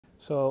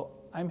So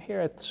I'm here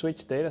at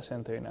Switch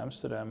Datacenter in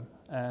Amsterdam,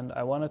 and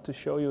I wanted to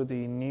show you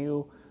the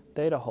new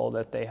data hall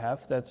that they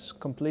have that's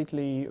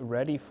completely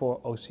ready for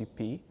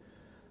OCP.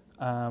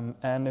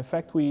 And in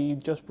fact, we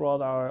just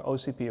brought our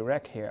OCP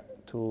rack here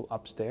to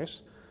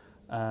upstairs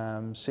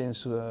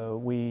since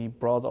we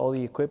brought all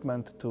the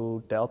equipment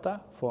to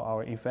Delta for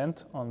our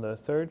event on the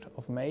 3rd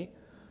of May.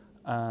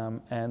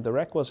 And the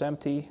rack was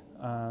empty,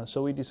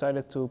 so we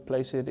decided to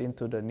place it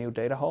into the new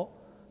data hall.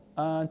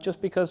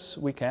 Just because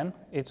we can,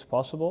 it's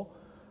possible.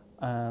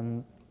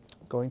 I'm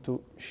going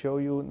to show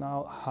you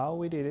now how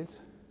we did it.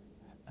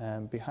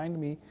 And behind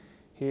me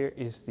here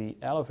is the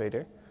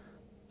elevator,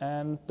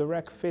 and the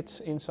rack fits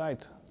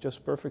inside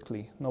just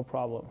perfectly, no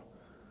problem.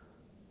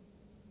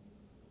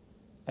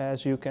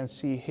 As you can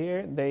see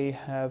here, they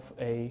have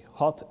a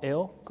hot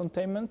air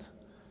containment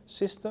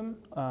system,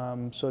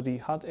 so the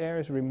hot air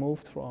is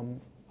removed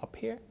from up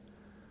here.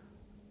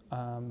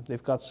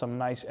 They've got some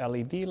nice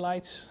LED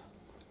lights,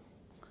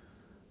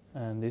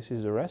 and this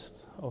is the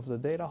rest of the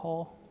data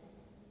hall.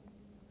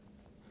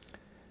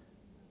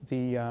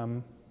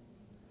 The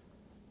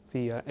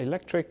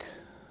electric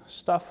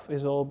stuff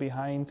is all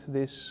behind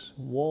this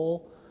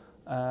wall.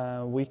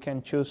 We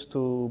can choose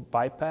to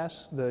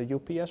bypass the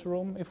UPS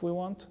room if we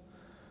want.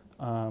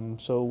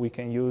 So we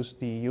can use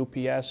the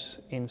UPS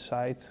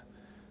inside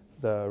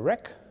the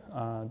rack.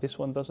 This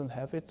one doesn't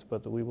have it,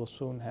 but we will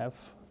soon have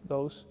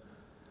those.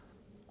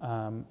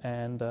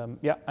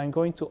 Yeah, I'm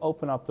going to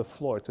open up the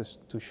floor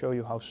to show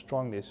you how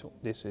strong this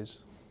is.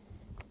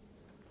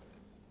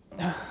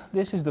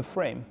 This is the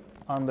frame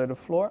under the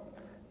floor,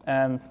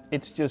 and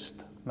it's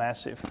just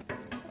massive.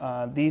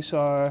 These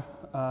are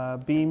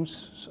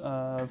beams,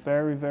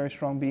 very, very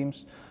strong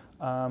beams,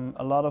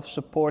 a lot of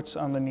supports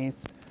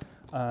underneath.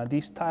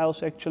 These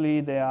tiles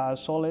actually, they are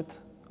solid,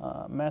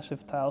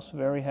 massive tiles,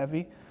 very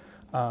heavy,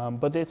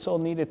 but it's all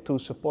needed to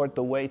support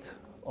the weight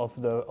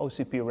of the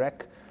OCP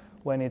rack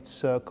when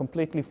it's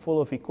completely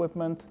full of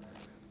equipment.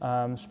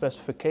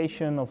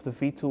 Specification of the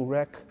V2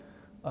 rack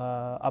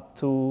up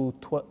to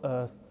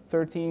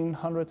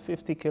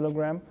 1,350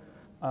 kilogram,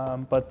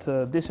 but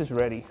this is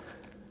ready.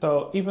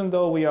 So even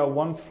though we are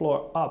one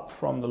floor up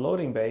from the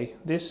loading bay,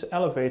 this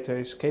elevator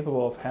is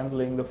capable of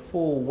handling the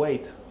full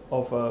weight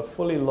of a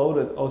fully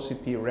loaded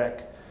OCP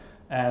rack.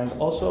 And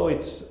also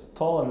it's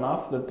tall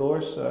enough, the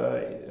doors,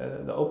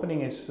 the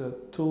opening is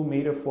 2.40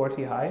 meters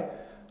high.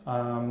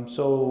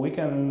 So we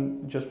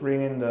can just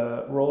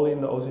roll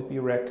in the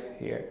OCP rack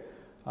here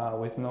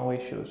with no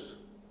issues.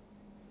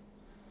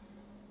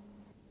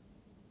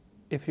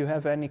 If you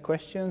have any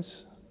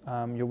questions,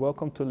 you're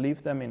welcome to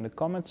leave them in the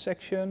comments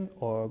section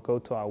or go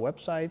to our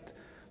website,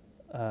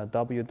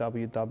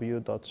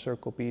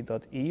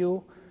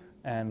 www.circleb.eu,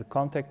 and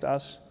contact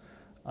us.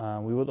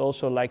 We would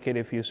also like it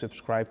if you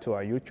subscribe to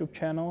our YouTube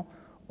channel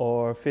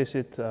or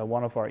visit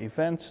one of our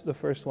events. The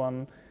first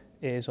one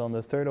is on the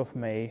 3rd of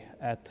May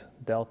at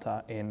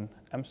Delta in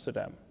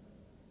Amsterdam.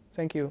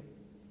 Thank you.